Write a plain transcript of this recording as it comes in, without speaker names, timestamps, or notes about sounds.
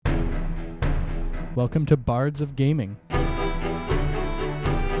Welcome to Bards of Gaming.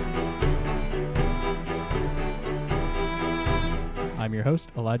 I'm your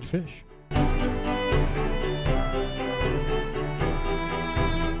host, Elijah Fish.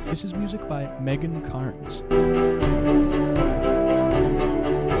 This is music by Megan Carnes.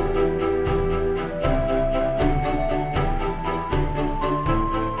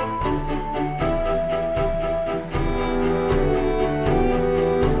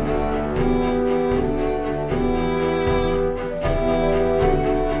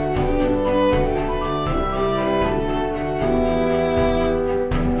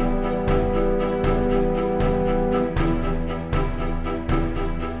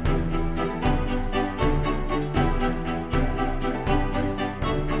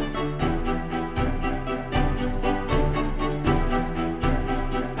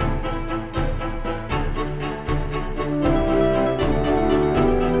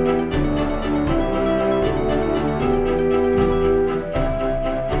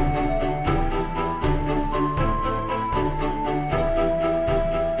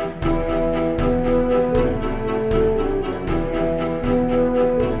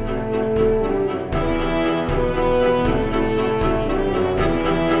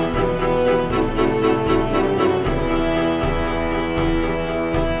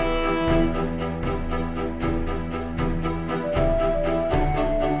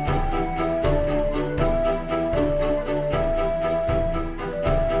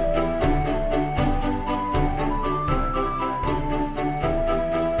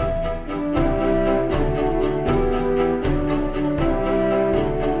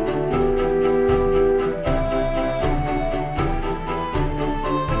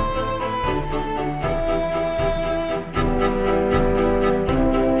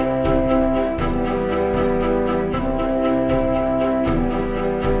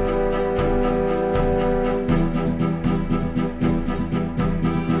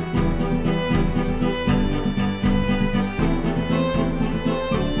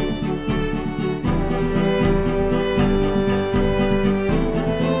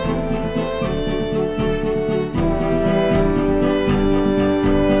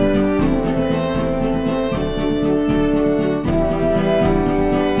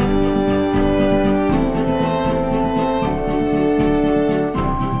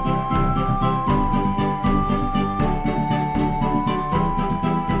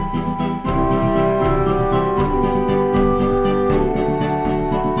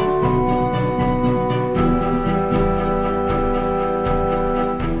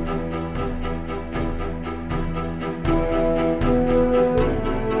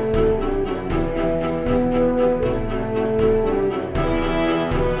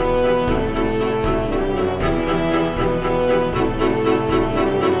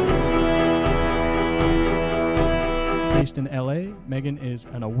 Based in LA, Megan is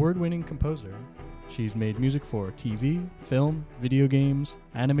an award-winning composer. She's made music for TV, film, video games,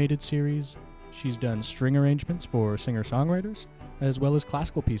 animated series. She's done string arrangements for singer-songwriters, as well as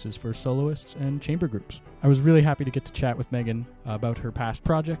classical pieces for soloists and chamber groups. I was really happy to get to chat with Megan about her past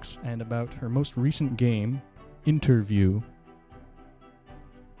projects and about her most recent game, Interview.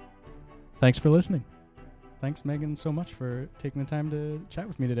 Thanks for listening. Thanks, Megan, so much for taking the time to chat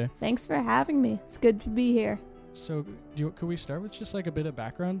with me today. Thanks for having me. It's good to be here. So, could we start with just like a bit of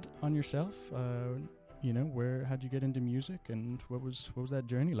background on yourself? How'd you get into music, and what was that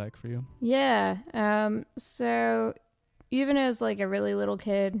journey like for you? Yeah. So even as like a really little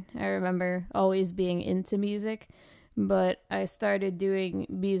kid, I remember always being into music, but I started doing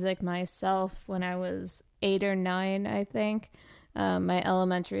music myself when I was 8 or 9, I think. My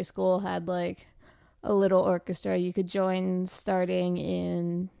elementary school had like a little orchestra you could join starting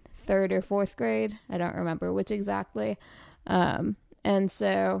in 3rd or 4th grade. I don't remember which exactly. And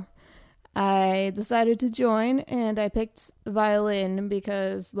so I decided to join, and I picked violin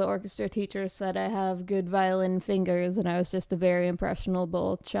because the orchestra teacher said I have good violin fingers, and I was just a very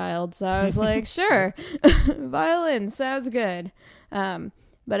impressionable child. So I was like, sure, violin sounds good. But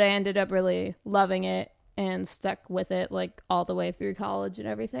I ended up really loving it and stuck with it like all the way through college and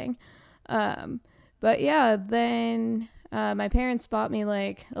everything. But yeah, then my parents bought me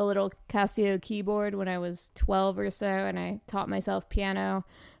like a little Casio keyboard when I was 12 or so, and I taught myself piano.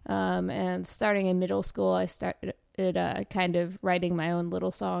 And starting in middle school, I started kind of writing my own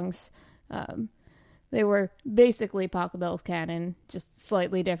little songs. They were basically Pachelbel's canon, just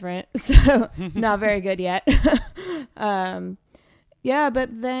slightly different, so not very good yet. Yeah, but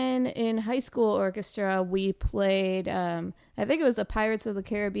then in high school orchestra, we played, I think it was a Pirates of the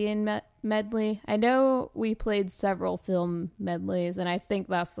Caribbean medley. I know we played several film medleys, and I think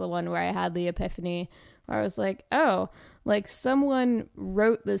that's the one where I had the epiphany where I was like, oh, like someone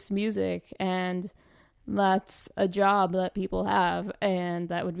wrote this music and that's a job that people have, and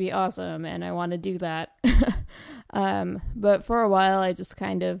that would be awesome, and I want to do that. But for a while, I just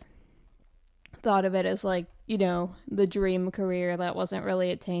kind of thought of it as like, you know, the dream career that wasn't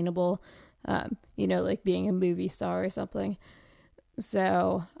really attainable, you know, like being a movie star or something.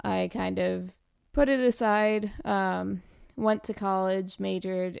 So I kind of put it aside, went to college,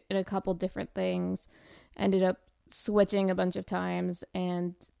 majored in a couple different things, ended up switching a bunch of times,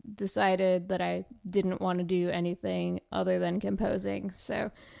 and decided that I didn't want to do anything other than composing.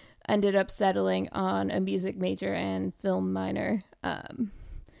 So ended up settling on a music major and film minor.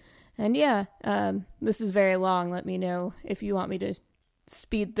 And yeah, this is very long. Let me know if you want me to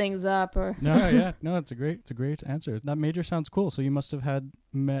speed things up or No, it's a great answer. That major sounds cool. So you must have had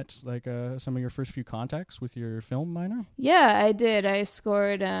met like some of your first few contacts with your film minor. Yeah, I did. I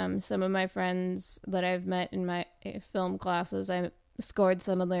scored some of my friends that I've met in my film classes. I scored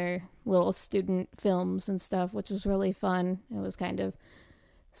some of their little student films and stuff, which was really fun. It was kind of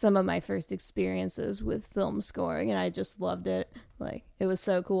some of my first experiences with film scoring, and I just loved it. Like, it was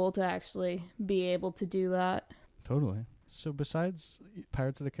so cool to actually be able to do that. Totally. So besides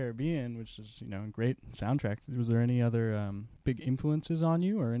Pirates of the Caribbean, which is, you know, a great soundtrack, was there any other big influences on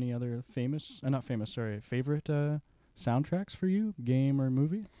you, or any other favorite soundtracks for you, game or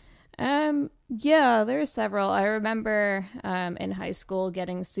movie? Yeah, there are several. I remember in high school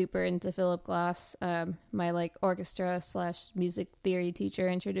getting super into Philip Glass. My like orchestra / music theory teacher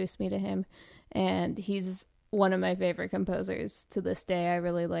introduced me to him, and he's one of my favorite composers to this day. I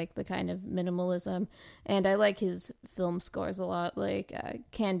really like the kind of minimalism, and I like his film scores a lot, like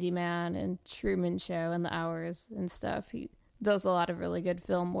Candyman and Truman Show and The Hours and stuff. He does a lot of really good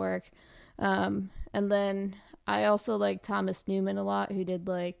film work. And then I also like Thomas Newman a lot, who did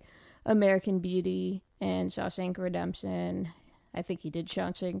like American Beauty and Shawshank Redemption. I think he did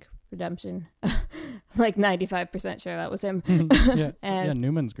Shawshank Redemption. Like 95% sure that was him. Yeah,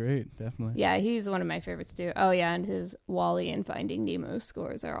 Newman's great, definitely. Yeah, he's one of my favorites too. Oh yeah, and his Wall-E and Finding Nemo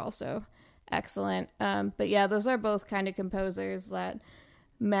scores are also excellent. But yeah, those are both kind of composers that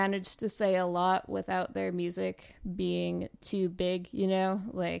manage to say a lot without their music being too big, you know?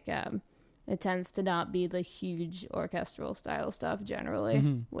 Like, it tends to not be the huge orchestral style stuff generally,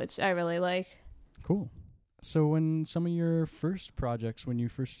 which I really like. Cool. So when some of your first projects, when you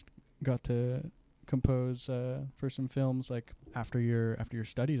first got to compose for some films, like after your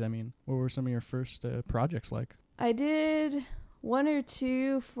studies, I mean, what were some of your first projects like? I did one or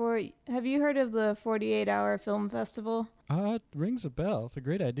two for, have you heard of the 48-hour film festival? It rings a bell. It's a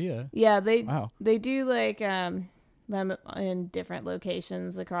great idea. Yeah, they do like them in different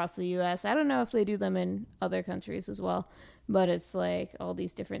locations across the US. I don't know if they do them in other countries as well, but it's like all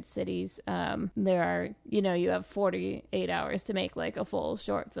these different cities. There are, you know, you have 48 hours to make like a full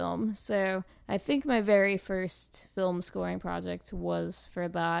short film. So I think my very first film scoring project was for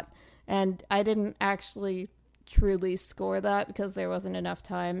that. And I didn't actually truly score that because there wasn't enough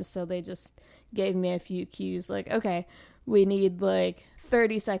time. So they just gave me a few cues like, okay, we need like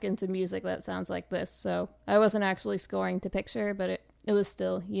 30 seconds of music that sounds like this. So I wasn't actually scoring to picture, but it was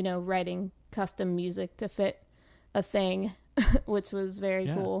still, you know, writing custom music to fit a thing, which was very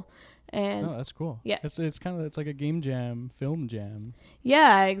cool. And oh, that's cool. Yeah, it's kind of, it's like a game jam, film jam.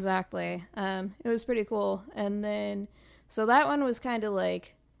 Yeah, exactly. It was pretty cool. And then so that one was kind of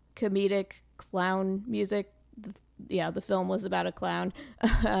like comedic clown music. The film was about a clown.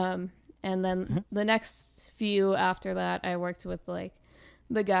 And then the next few after that, I worked with like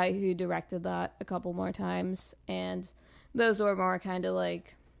the guy who directed that a couple more times, and those were more kind of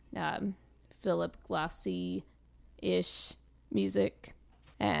like Philip Glassy-ish music,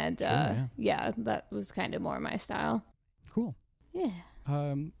 and yeah, that was kind of more my style. Cool. Yeah.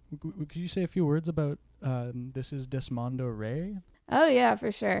 Could you say a few words about This Is Desmondo Rey? Oh yeah,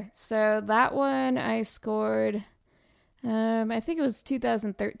 for sure. So that one I scored, I think it was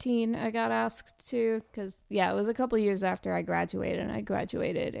 2013 I got asked to, because it was a couple years after I graduated, and I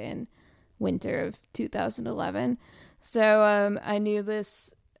graduated in winter of 2011. So I knew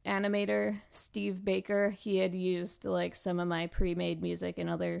this animator, Steve Baker. He had used like some of my pre-made music in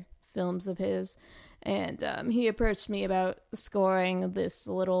other films of his, and he approached me about scoring this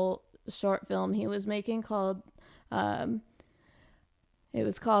little short film he was making called it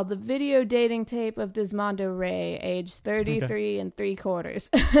was called The Video Dating Tape of Desmondo Rey, age 33 and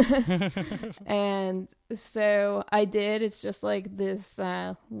 3/4. And so I did. It's just like this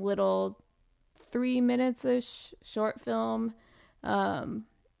little 3 minutes-ish short film.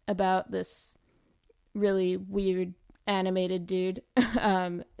 about this really weird animated dude.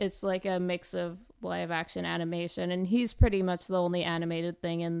 It's like a mix of live action animation, and he's pretty much the only animated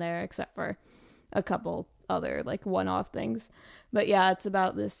thing in there except for a couple other like one-off things. But yeah, it's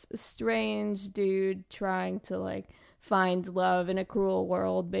about this strange dude trying to like find love in a cruel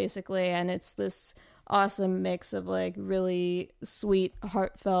world basically, and it's this awesome mix of like really sweet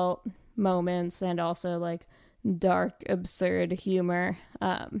heartfelt moments and also like dark absurd humor.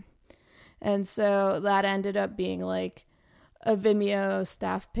 And so that ended up being like a Vimeo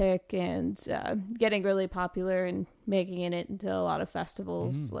staff pick and getting really popular and making it into a lot of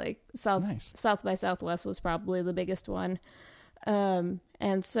festivals. Like South by Southwest was probably the biggest one.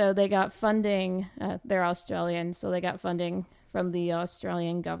 And so they got funding. They're Australian, so they got funding from the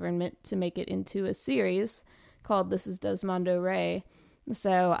Australian government to make it into a series called This Is Desmondo Ray.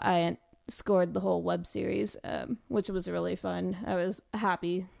 So I scored the whole web series, which was really fun. I was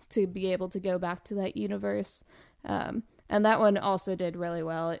happy to be able to go back to that universe. And that one also did really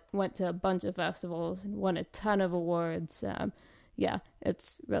well. It went to a bunch of festivals and won a ton of awards. Yeah,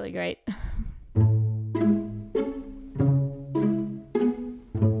 it's really great.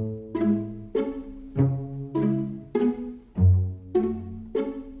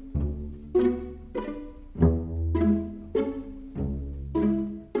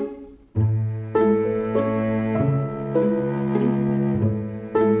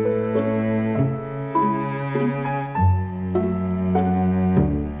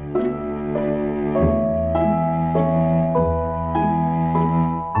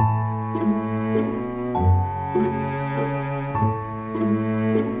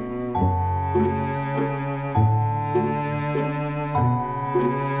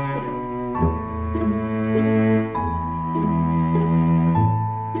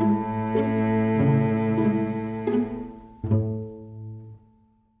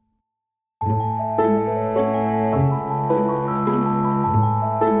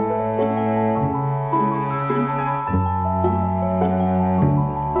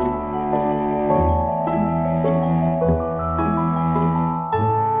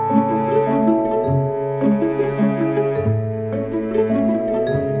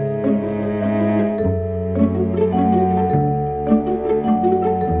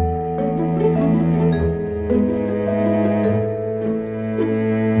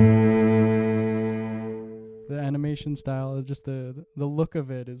 Style, just the look of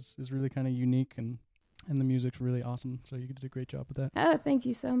it is really kind of unique, and the music's really awesome. So you did a great job with that. Oh, thank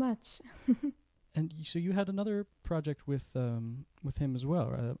you so much. And so you had another project with him as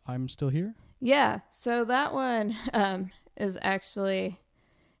well. I'm Still Here. Yeah. So that one is actually,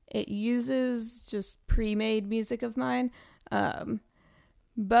 it uses just pre-made music of mine,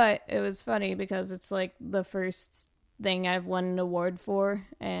 but it was funny because it's like the first thing I've won an award for,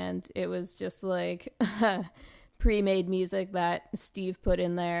 and it was just like pre-made music that Steve put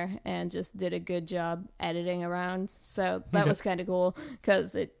in there and just did a good job editing around. So that was kind of cool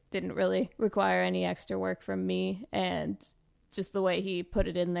because it didn't really require any extra work from me, and just the way he put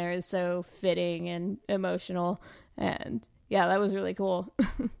it in there is so fitting and emotional. And yeah, that was really cool.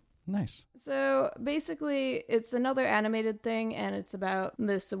 Nice. So basically it's another animated thing, and it's about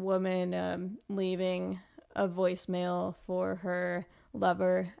this woman leaving a voicemail for her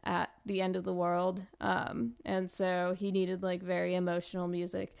lover at the end of the world, and so he needed like very emotional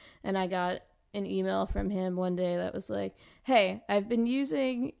music, and I got an email from him one day that was like, hey, I've been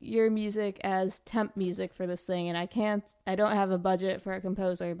using your music as temp music for this thing, and I don't have a budget for a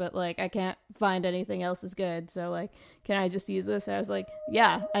composer, but like I can't find anything else as good, so like can I just use this? And I was like,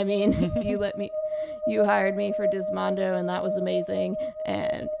 yeah, I mean, you hired me for Desmondo and that was amazing,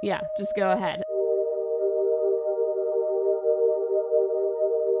 and yeah, just go ahead.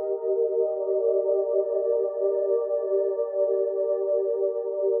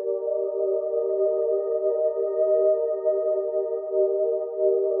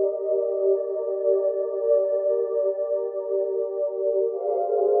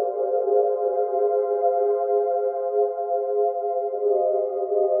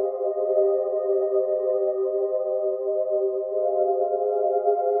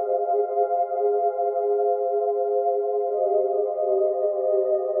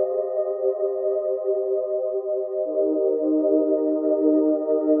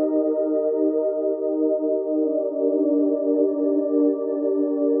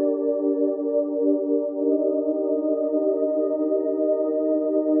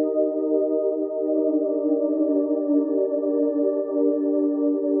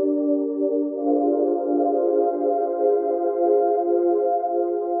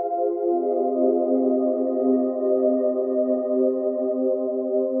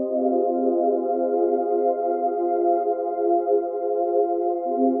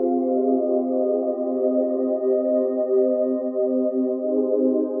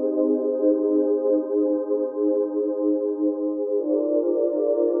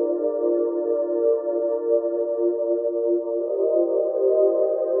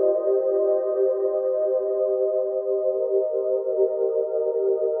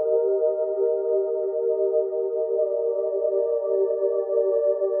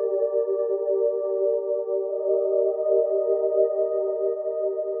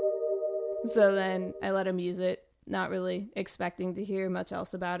 So then I let him use it, not really expecting to hear much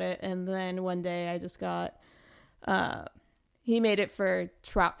else about it. And then one day I just got, he made it for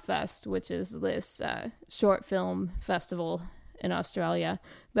Trop Fest, which is this short film festival in Australia.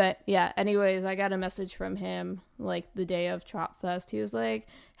 But yeah, anyways, I got a message from him like the day of Trop Fest. He was like,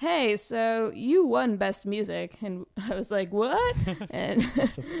 "Hey, so you won Best Music." And I was like, "What?" And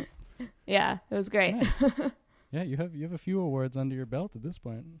Awesome. yeah, it was great. Nice. Yeah, you have a few awards under your belt at this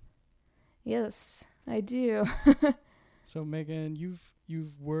point. Yes, I do. So Megan,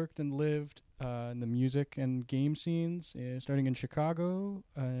 you've worked and lived in the music and game scenes, starting in Chicago,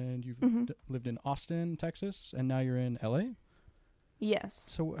 and you've lived in Austin, Texas, and now you're in LA. Yes.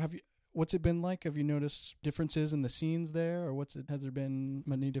 So what's it been like? Have you noticed differences in the scenes there, or has there been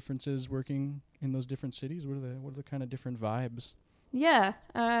many differences working in those different cities? What are the kind of different vibes? Yeah.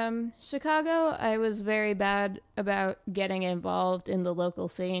 Chicago, I was very bad about getting involved in the local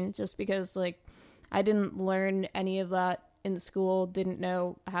scene just because, like, I didn't learn any of that in school, didn't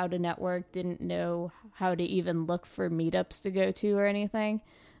know how to network, didn't know how to even look for meetups to go to or anything.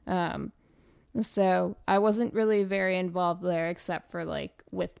 So I wasn't really very involved there except for, like,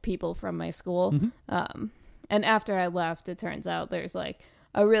 with people from my school. Mm-hmm. And after I left, it turns out there's, like,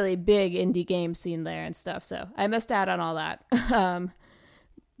 a really big indie game scene there and stuff. So I missed out on all that.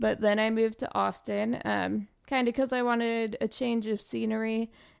 But then I moved to Austin, kind of because I wanted a change of scenery.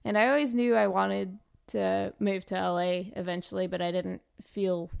 And I always knew I wanted to move to LA eventually, but I didn't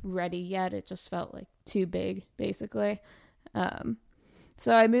feel ready yet. It just felt like too big, basically.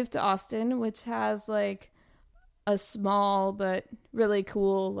 So I moved to Austin, which has like a small but really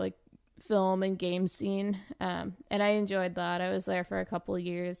cool like film and game scene. And I enjoyed that. I was there for a couple of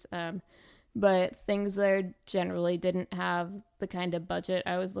years. But things there generally didn't have the kind of budget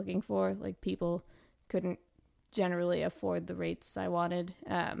I was looking for. Like, people couldn't generally afford the rates I wanted.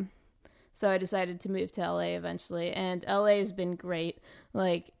 So I decided to move to LA eventually, and LA has been great.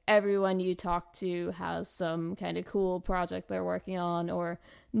 Like, everyone you talk to has some kind of cool project they're working on, or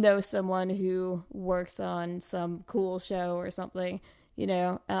know someone who works on some cool show or something, you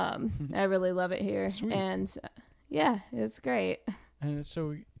know. I really love it here. Sweet. And yeah, it's great. And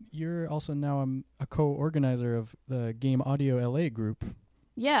so you're also now a co-organizer of the Game Audio LA group.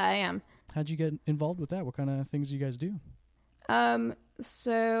 Yeah, I am. How'd you get involved with that? What kind of things do you guys do?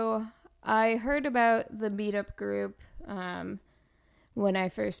 So I heard about the meetup group when I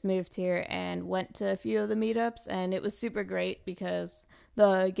first moved here and went to a few of the meetups, and it was super great because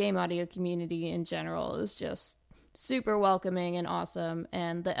the game audio community in general is just super welcoming and awesome,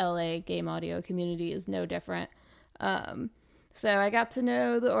 and the LA game audio community is no different. So I got to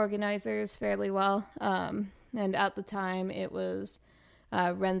know the organizers fairly well, and at the time it was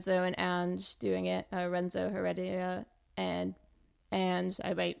Renzo and Ange doing it, Renzo Heredia and Ange,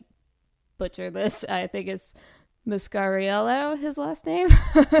 I might butcher this, I think it's Muscariello, his last name.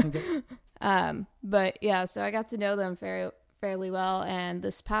 Okay. But yeah, so I got to know them fairly well, and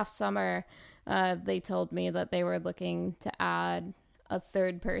this past summer they told me that they were looking to add a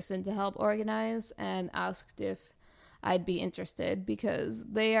third person to help organize, and asked if I'd be interested because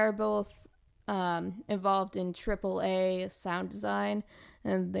they are both involved in AAA sound design,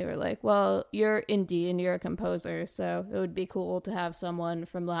 and they were like, well, you're indie and you're a composer, so it would be cool to have someone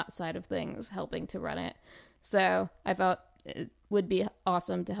from that side of things helping to run it. So I thought it would be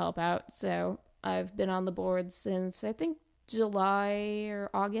awesome to help out. So I've been on the board since I think July or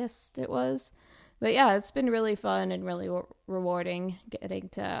August it was. But yeah, it's been really fun and really rewarding getting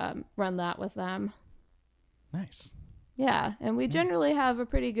to run that with them. Nice. Yeah, and we generally have a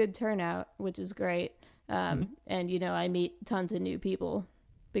pretty good turnout, which is great. And, you know, I meet tons of new people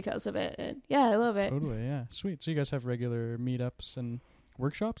because of it. And yeah, I love it. Totally, yeah. Sweet. So you guys have regular meetups and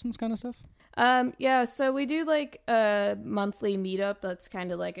workshops and this kind of stuff? Yeah, so we do like a monthly meetup that's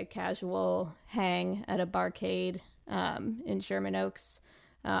kind of like a casual hang at a barcade in Sherman Oaks.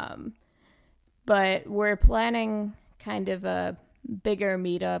 But we're planning kind of a bigger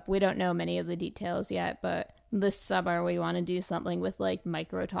meetup. We don't know many of the details yet, but this summer we want to do something with like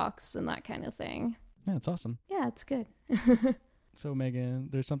micro talks and that kind of thing. Yeah, it's awesome. Yeah, it's good. So Megan,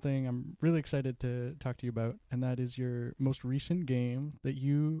 there's something I'm really excited to talk to you about, and that is your most recent game that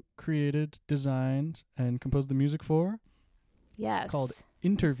you created, designed, and composed the music for. Yes. Called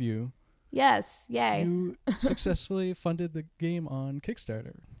Interview. Yes, yay. You successfully funded the game on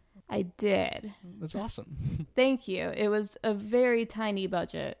Kickstarter. I did. That's awesome. Thank you. It was a very tiny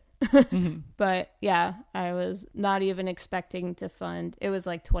budget. But yeah, I was not even expecting to fund. It was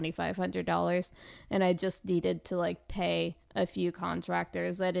like $2,500, and I just needed to like pay a few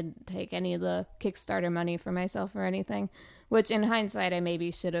contractors. I didn't take any of the Kickstarter money for myself or anything, which in hindsight I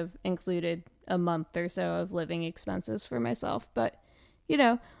maybe should have included a month or so of living expenses for myself. But,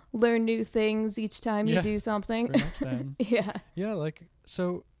 learn new things each time you do something. For next time. Yeah. Yeah,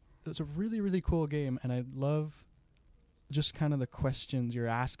 so it's a really, really cool game, and I love just kind of the questions you're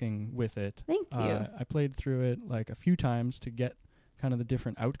asking with it. Thank you. I played through it a few times to get kind of the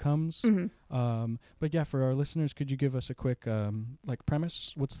different outcomes. Mm-hmm. But yeah, for our listeners, could you give us a quick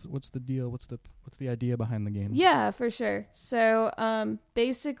premise? What's the deal? What's the idea behind the game? Yeah, for sure. So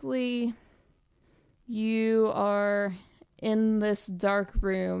basically, you are in this dark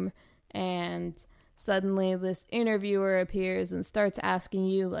room, and suddenly this interviewer appears and starts asking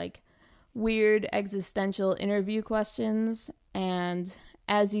you weird existential interview questions, and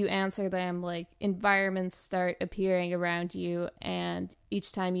as you answer them, environments start appearing around you, and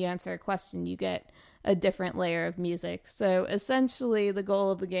each time you answer a question, you get a different layer of music. So essentially, the goal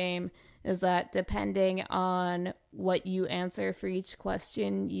of the game is that depending on what you answer for each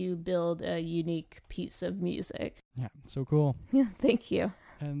question, you build a unique piece of music. Yeah, so cool. Yeah, thank you.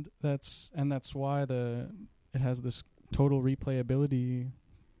 And that's why it has this total replayability,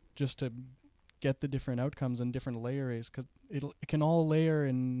 just to get the different outcomes and different layers, because it can all layer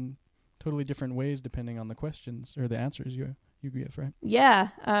in totally different ways depending on the questions or the answers you give, right? Yeah,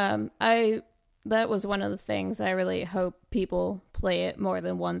 that was one of the things I really hope people play it more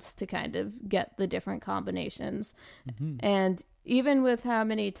than once to kind of get the different combinations. Mm-hmm. And even with how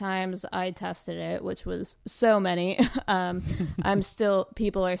many times I tested it, which was so many,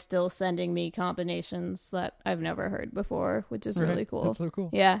 people are still sending me combinations that I've never heard before, which is really cool. That's so cool.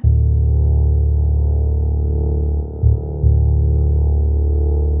 Yeah.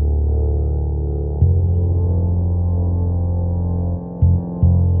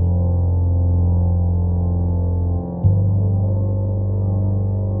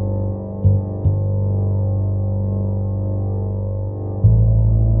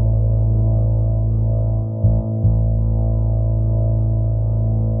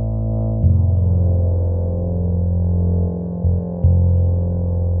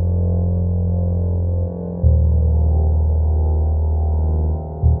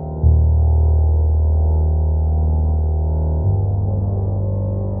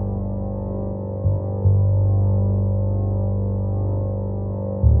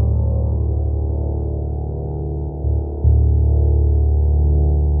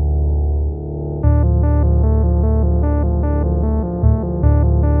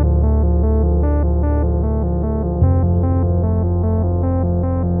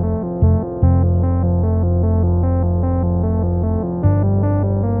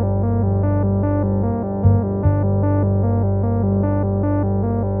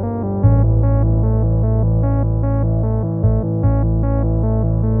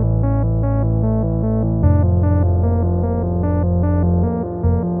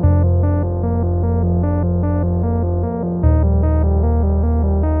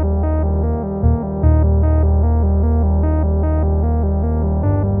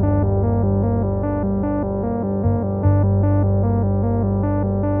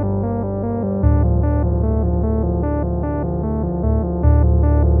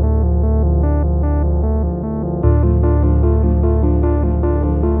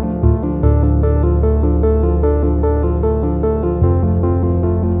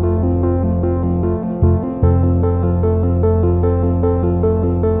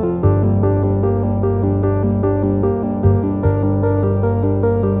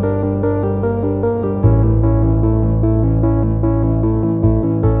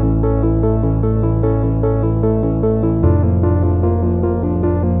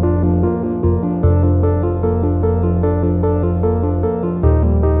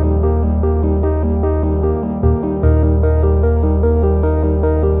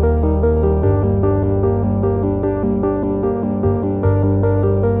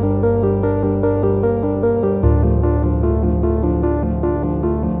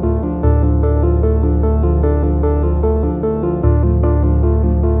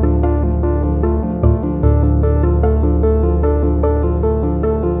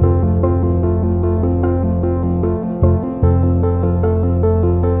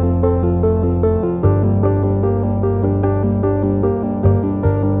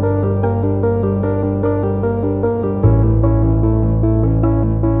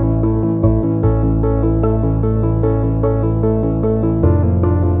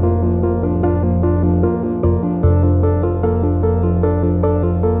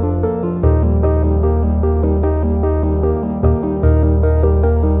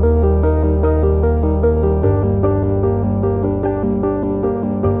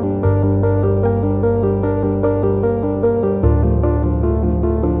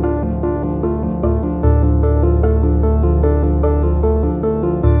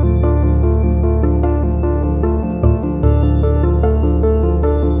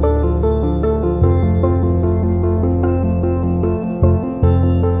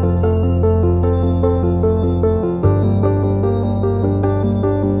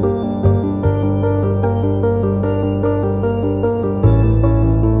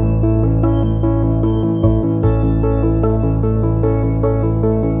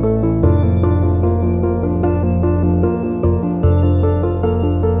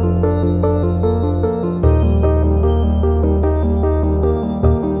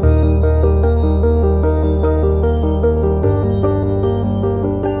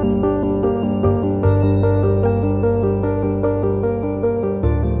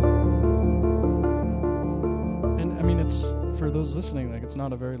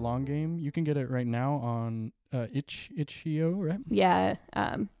 get it right now on itch.io, right? Yeah.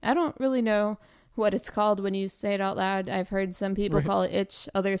 I don't really know what it's called when you say it out loud. I've heard some people call it itch,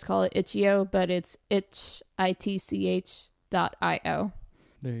 others call it itch.io, but it's itch.io.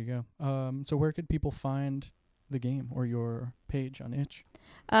 There you go. So where could people find the game or your page on itch?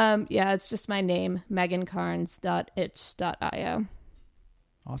 Yeah, it's just my name, megancarnes.itch.io.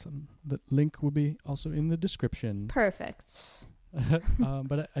 Awesome. The link will be also in the description. Perfect.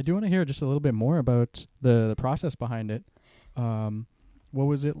 But I do want to hear just a little bit more about the process behind it. What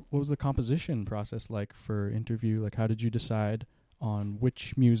was the composition process like for Interview? Like, how did you decide on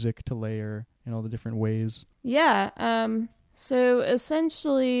which music to layer in all the different ways? Yeah. So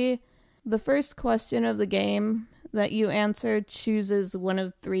essentially, the first question of the game that you answer chooses one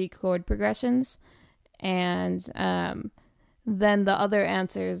of 3 chord progressions, and then the other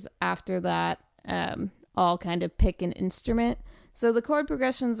answers after that all kind of pick an instrument. So the chord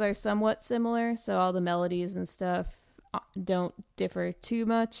progressions are somewhat similar, so all the melodies and stuff don't differ too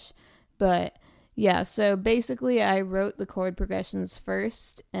much. But yeah, so basically I wrote the chord progressions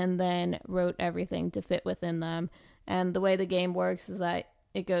first and then wrote everything to fit within them. And the way the game works is that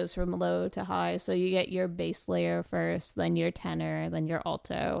it goes from low to high. So you get your bass layer first, then your tenor, then your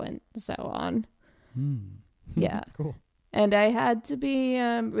alto, and so on. Yeah. Cool. And I had to be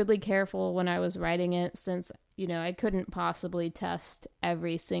really careful when I was writing it, since, I couldn't possibly test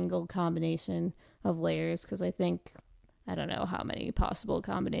every single combination of layers, because I don't know how many possible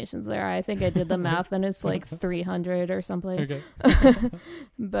combinations there are. I think I did the math and it's like 300 or something. Okay.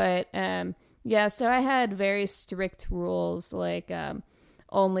 But yeah, so I had very strict rules, like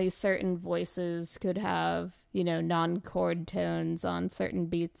only certain voices could have, non-chord tones on certain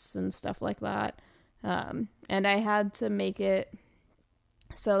beats and stuff like that. And I had to make it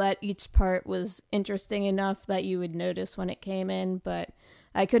so that each part was interesting enough that you would notice when it came in, but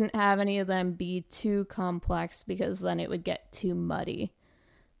I couldn't have any of them be too complex because then it would get too muddy.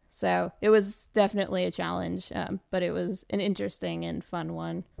 So it was definitely a challenge, but it was an interesting and fun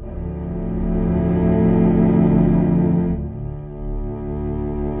one.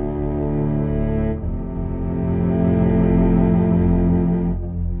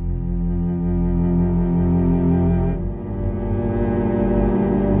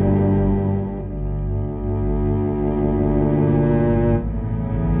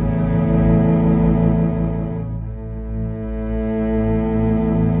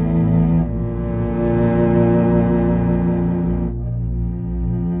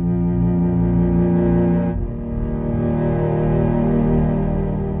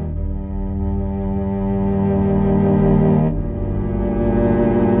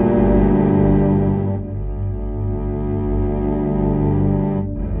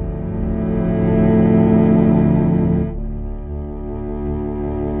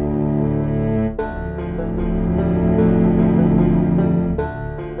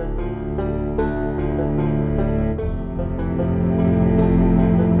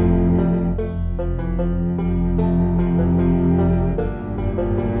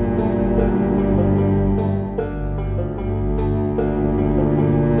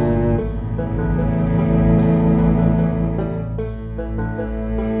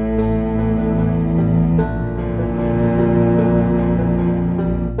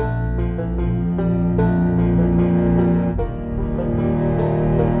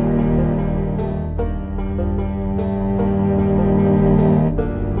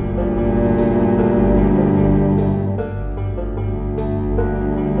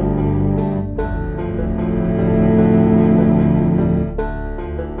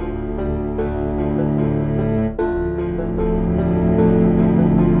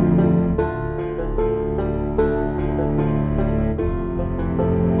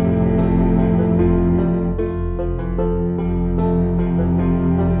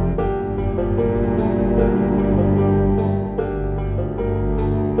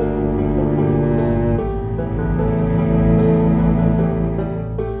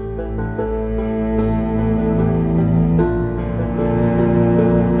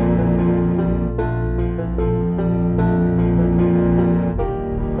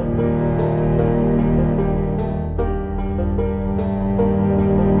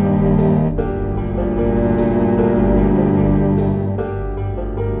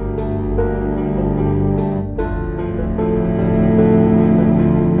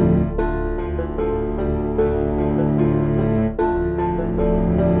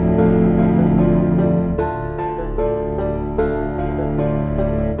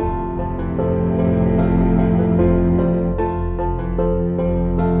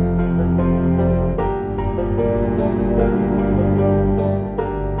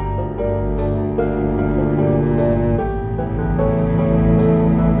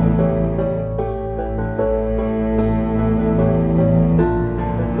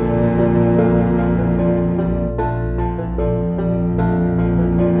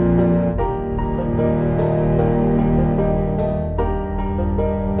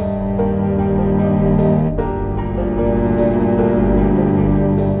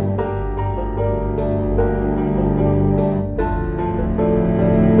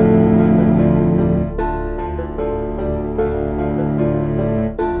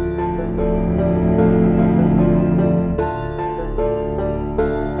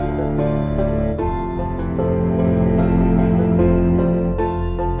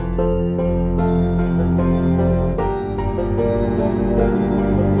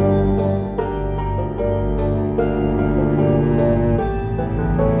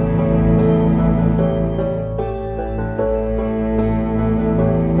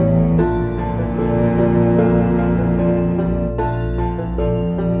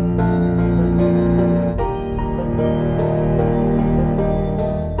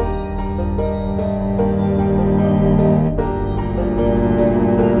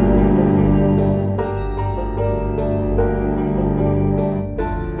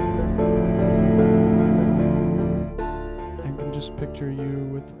 picture you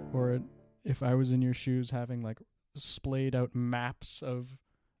with, or if I was in your shoes, having like splayed out maps of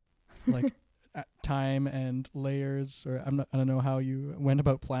like time and layers, or I don't know how you went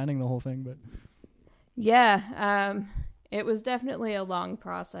about planning the whole thing, but Yeah, it was definitely a long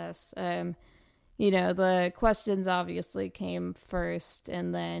process. The questions obviously came first,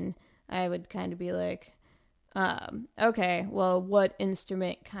 and then I would kind of be like, okay, well, what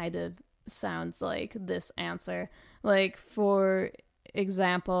instrument kind of sounds like this answer? Like, for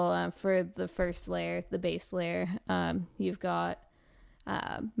example, for the first layer, the base layer, you've got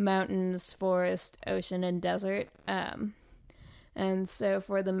mountains, forest, ocean, and desert. And so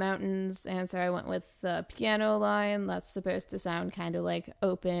for the mountains answer, I went with the piano line. That's supposed to sound kind of like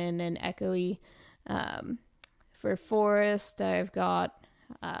open and echoey. For forest, I've got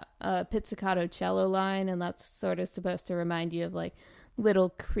a pizzicato cello line, and that's sort of supposed to remind you of like little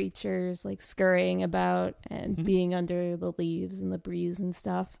creatures like scurrying about and being under the leaves and the breeze and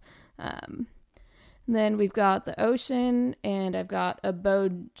stuff. Then we've got the ocean, and I've got a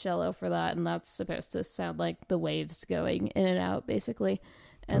bowed cello for that, and that's supposed to sound like the waves going in and out, basically.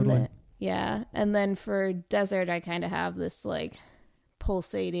 And Totally. then, yeah, and then for desert, I kind of have this like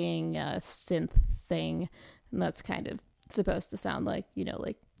pulsating synth thing, and that's kind of supposed to sound like,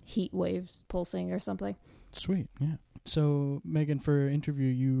 like heat waves pulsing or something. sweet, yeah. So Megan, for interview,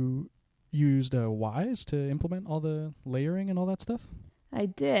 you used Wise to implement all the layering and all that stuff. I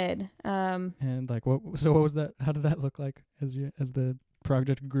did. And like, what was that? How did that look like as the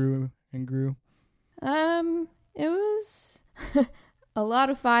project grew and grew? It was a lot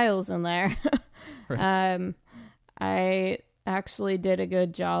of files in there. Right. I actually did a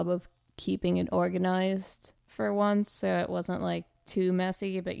good job of keeping it organized for once, so it wasn't like too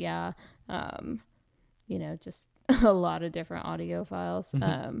messy. But yeah, just a lot of different audio files.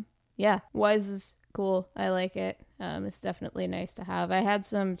 Yeah, Wise is cool. I like it. It's definitely nice to have. I had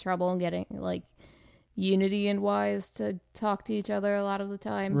some trouble getting like Unity and Wise to talk to each other a lot of the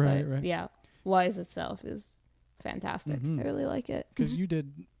time. But yeah, Wise itself is fantastic. I really like it. Because you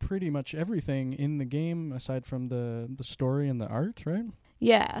did pretty much everything in the game aside from the story and the art, right?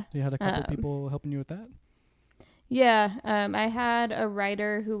 Yeah. So you had a couple people helping you with that? Yeah. I had a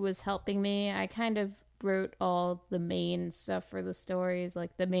writer who was helping me. I kind of wrote all the main stuff for the stories,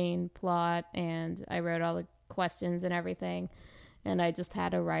 like the main plot, and I wrote all the questions and everything. And I just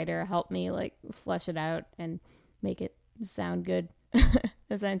had a writer help me like flesh it out and make it sound good,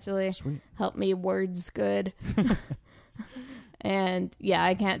 essentially. Sweet. Help me words good. And yeah,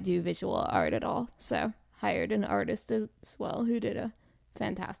 I can't do visual art at all, so hired an artist as well who did a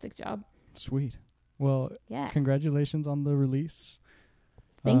fantastic job. Sweet. Well, yeah, congratulations on the release.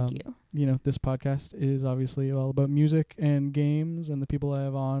 Thank you. This podcast is obviously all about music and games, and the people I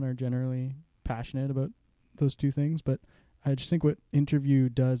have on are generally passionate about those two things. But I just think what Interview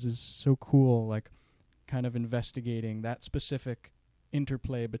does is so cool, like kind of investigating that specific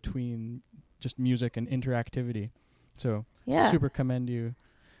interplay between just music and interactivity. So super commend you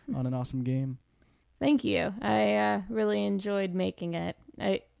on an awesome game. Thank you. I really enjoyed making it.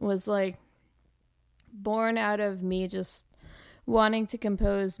 I was like born out of me just wanting to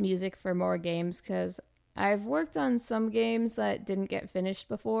compose music for more games, because I've worked on some games that didn't get finished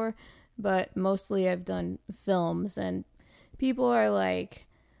before, but mostly I've done films, and people are like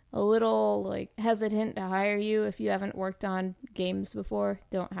a little like hesitant to hire you if you haven't worked on games before,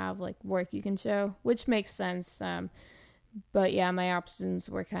 don't have like work you can show, which makes sense. But yeah, my options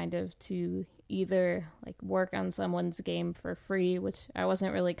were kind of to either like work on someone's game for free, which I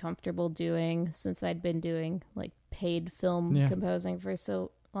wasn't really comfortable doing since I'd been doing like paid film composing for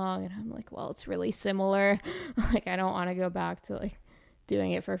so long, and I'm like, well, it's really similar. Like, I don't want to go back to like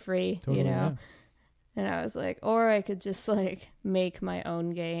doing it for free, totally, yeah. And I was like, or I could just like make my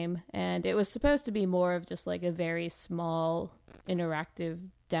own game, and it was supposed to be more of just like a very small interactive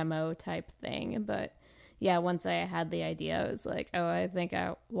demo type thing, but yeah, once I had the idea, I was like, oh, I think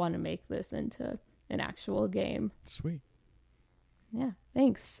I want to make this into an actual game. Sweet. Yeah,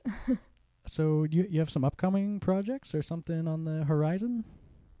 thanks. So you have some upcoming projects or something on the horizon?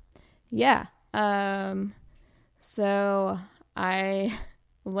 Yeah. So I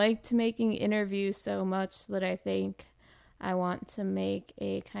liked making interviews so much that I think I want to make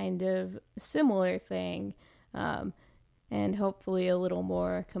a kind of similar thing, and hopefully a little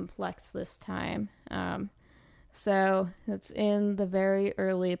more complex this time. So it's in the very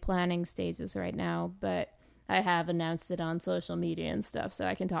early planning stages right now, but I have announced it on social media and stuff, so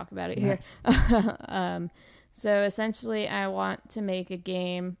I can talk about it Nice. here. So essentially, I want to make a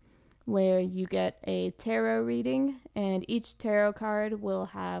game where you get a tarot reading, and each tarot card will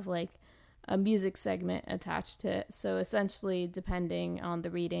have like a music segment attached to it. So essentially, depending on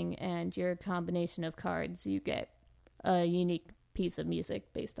the reading and your combination of cards, you get a unique piece of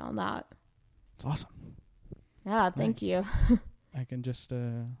music based on that. It's awesome. Yeah, thank you. I can just,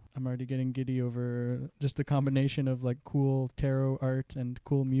 I'm already getting giddy over just the combination of like cool tarot art and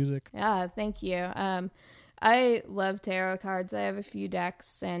cool music. Yeah, thank you. I love tarot cards. I have a few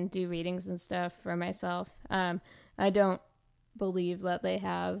decks and do readings and stuff for myself. I don't believe that they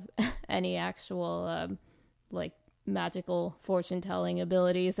have any actual, like, magical fortune-telling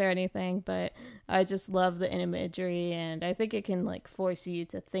abilities or anything, but I just love the imagery, and I think it can, like, force you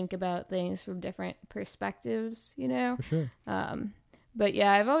to think about things from different perspectives, you know? For sure. But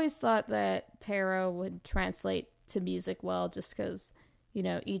yeah, I've always thought that tarot would translate to music well, just because, you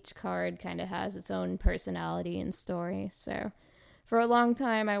know, each card kind of has its own personality and story. So for a long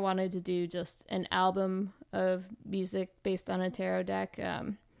time, I wanted to do just an album of music based on a tarot deck,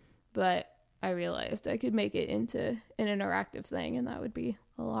 but I realized I could make it into an interactive thing, and that would be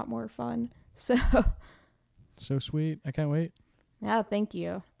a lot more fun. So sweet. I can't wait. Yeah, thank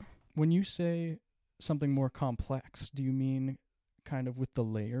you. When you say something more complex, do you mean kind of with the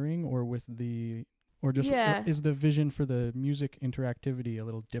layering or with the... Or just is the vision for the music interactivity a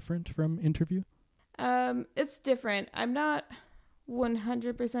little different from interview? It's different. I'm not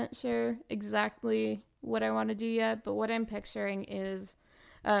 100% sure exactly what I want to do yet, but what I'm picturing is,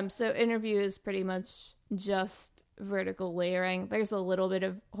 so interview is pretty much just vertical layering. There's a little bit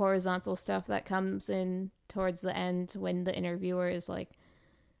of horizontal stuff that comes in towards the end when the interviewer is like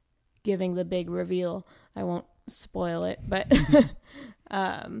giving the big reveal. I won't spoil it, but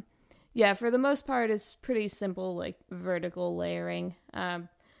yeah, for the most part, it's pretty simple, like vertical layering.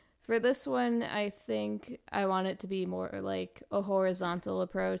 For this one, I think I want it to be more like a horizontal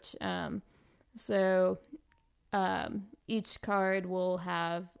approach. So each card will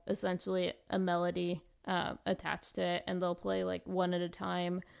have essentially a melody attached to it, and they'll play like one at a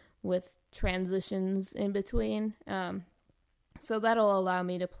time with transitions in between. So that'll allow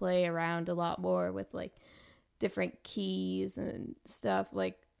me to play around a lot more with like different keys and stuff.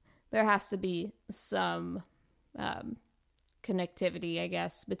 Like there has to be some connectivity, I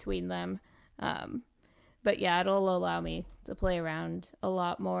guess, between them. But yeah, it'll allow me to play around a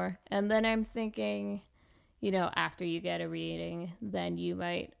lot more. And then I'm thinking, you know, after you get a reading, then you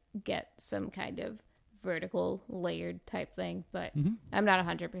might get some kind of vertical layered type thing. But I'm not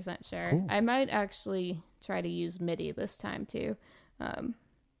 100% sure. Cool. I might actually try to use MIDI this time too.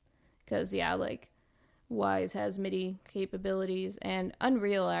 'Cause yeah, like Wise has MIDI capabilities, and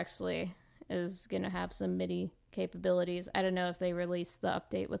Unreal actually is going to have some MIDI capabilities. I don't know if they released the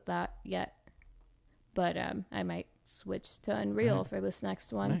update with that yet, but I might switch to Unreal for this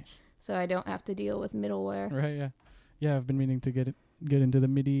next one. Nice. So I don't have to deal with middleware. Right, yeah. Yeah, I've been meaning to get into the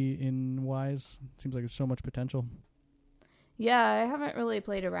MIDI in Wise. It seems like there's so much potential. Yeah, I haven't really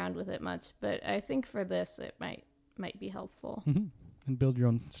played around with it much, but I think for this it might be helpful. And build your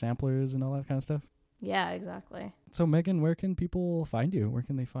own samplers and all that kind of stuff. Yeah, exactly. So Megan, where can people find you? Where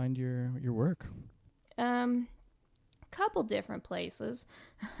can they find your work? Couple different places.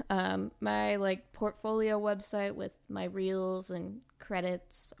 My like portfolio website with my reels and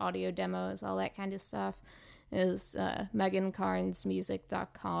credits, audio demos, all that kind of stuff is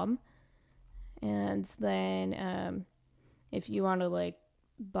megancarnsmusic.com. And then if you want to like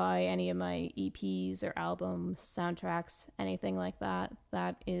buy any of my EPs or albums, soundtracks, anything like that,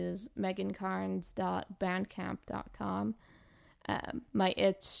 that is megancarns.bandcamp.com. My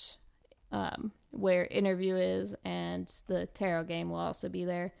itch, where interview is, and the tarot game will also be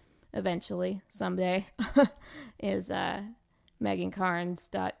there eventually, someday, is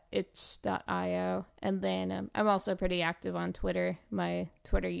megancarns.itch.io. And then I'm also pretty active on Twitter. My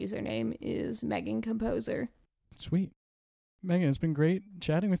Twitter username is Megan Composer. Sweet. Megan, it's been great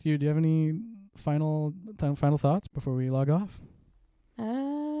chatting with you. Do you have any final thoughts before we log off?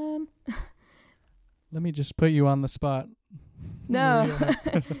 Let me just put you on the spot. No,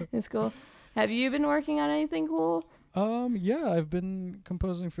 it's cool. Have you been working on anything cool? Yeah, I've been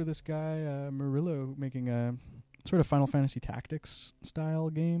composing for this guy, Murillo, making a sort of Final Fantasy Tactics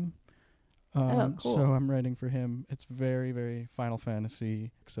style game. Cool. So I'm writing for him. It's very, very Final Fantasy,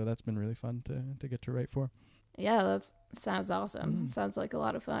 so that's been really fun to get to write for. Yeah, that sounds awesome. Sounds like a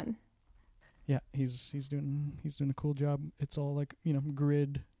lot of fun. Yeah, he's doing a cool job. It's all like, you know,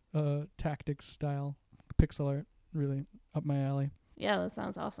 grid tactics style pixel art, really up my alley. Yeah, that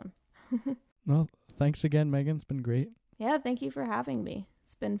sounds awesome. Well, thanks again, Megan. It's been great. Yeah, thank you for having me.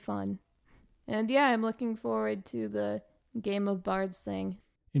 It's been fun. And yeah, I'm looking forward to the Game of Bards thing.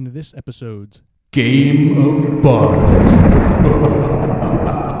 In this episode's Game of Bards.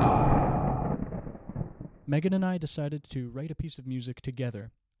 Megan and I decided to write a piece of music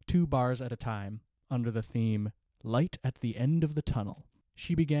together, 2 bars at a time, under the theme Light at the End of the Tunnel.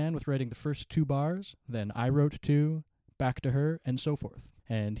 She began with writing the first 2 bars, then I wrote 2, back to her, and so forth.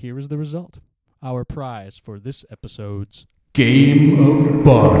 And here is the result. Our prize for this episode's Game of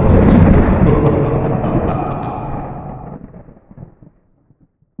Bards.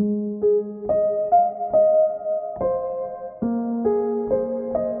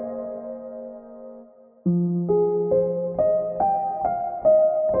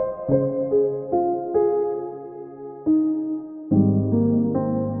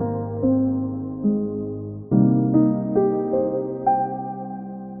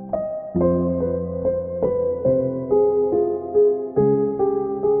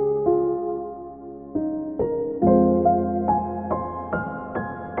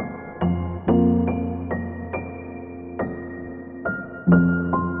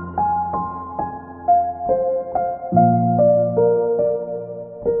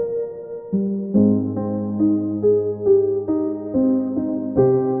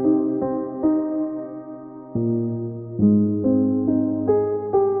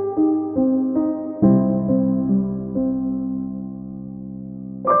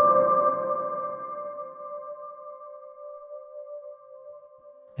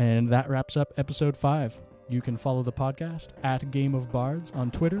 And that wraps up episode 5. You can follow the podcast at Game of Bards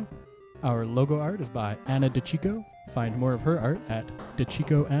on Twitter. Our logo art is by Anna DeChico. Find more of her art at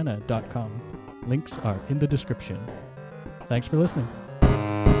dechicoanna.com. Links are in the description. Thanks for listening.